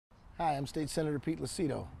Hi, I'm State Senator Pete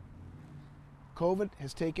Lucido. COVID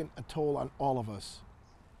has taken a toll on all of us.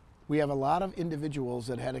 We have a lot of individuals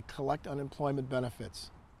that had to collect unemployment benefits.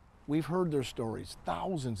 We've heard their stories,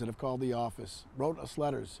 thousands that have called the office, wrote us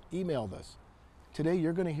letters, emailed us. Today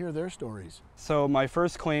you're going to hear their stories. So my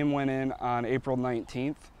first claim went in on April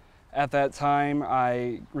 19th. At that time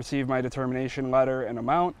I received my determination letter and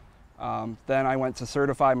amount. Then I went to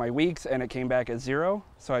certify my weeks and it came back as 0.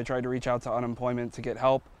 So I tried to reach out to unemployment to get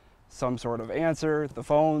help, some sort of answer. The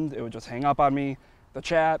phone, it would just hang up on me. The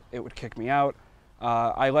chat, it would kick me out.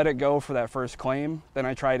 I let it go for that first claim. Then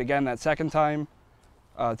I tried again that second time.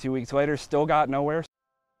 2 weeks later, still got nowhere.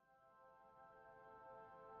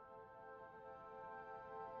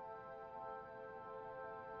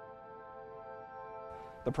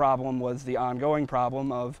 The problem was the ongoing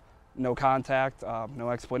problem of no contact, no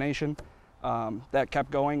explanation. That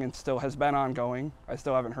kept going and still has been ongoing. I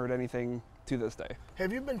still haven't heard anything to this day.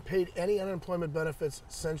 Have you been paid any unemployment benefits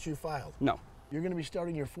since you filed? No. You're going to be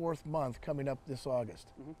starting your 4th month coming up this August.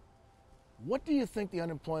 What do you think the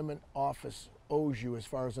unemployment office owes you as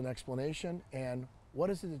far as an explanation, and what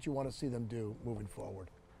is it that you want to see them do moving forward?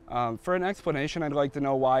 For an explanation, I'd like to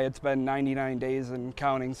know why it's been 99 days and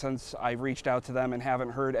counting since I've reached out to them and haven't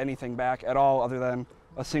heard anything back at all other than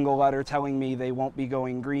a single letter telling me they won't be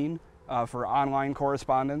going green for online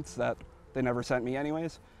correspondence that they never sent me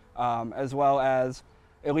anyways, as well as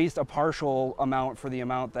at least a partial amount for the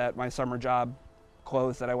amount that my summer job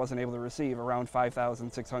closed that I wasn't able to receive, around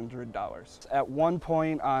 $5,600. At one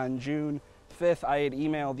point on June 5th, I had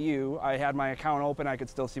emailed you. I had my account open, I could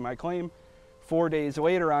still see my claim. 4 days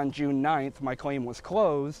later on June 9th, my claim was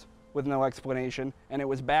closed with no explanation and it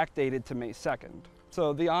was backdated to May 2nd.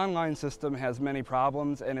 So the online system has many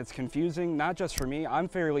problems and it's confusing, not just for me. I'm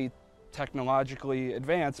fairly technologically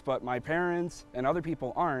advanced, but my parents and other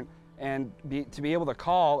people aren't. And to be able to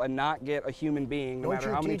call and not get a human being, no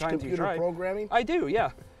matter how many times you try. Don't you teach computer programming? I do, yeah.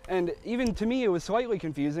 And even to me, it was slightly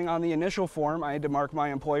confusing. On the initial form, I had to mark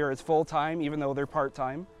my employer as full-time, even though they're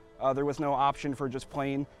part-time. There was no option for just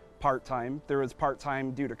plain part-time. There was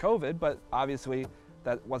part-time due to COVID, but obviously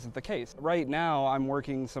that wasn't the case. Right now, I'm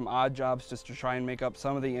working some odd jobs just to try and make up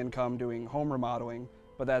some of the income doing home remodeling,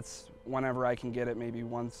 but that's whenever I can get it, maybe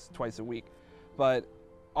once, twice a week. But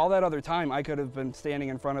all that other time, I could have been standing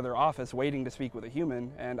in front of their office waiting to speak with a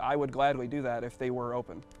human, and I would gladly do that if they were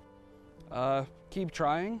open. Keep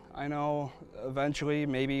trying. I know eventually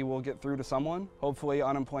maybe we'll get through to someone. Hopefully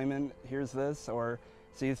unemployment hears this or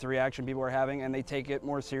sees the reaction people are having and they take it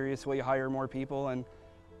more seriously, hire more people, and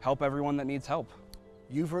help everyone that needs help.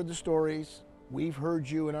 You've heard the stories. We've heard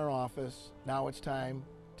you in our office. Now it's time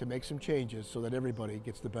to make some changes so that everybody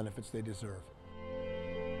gets the benefits they deserve.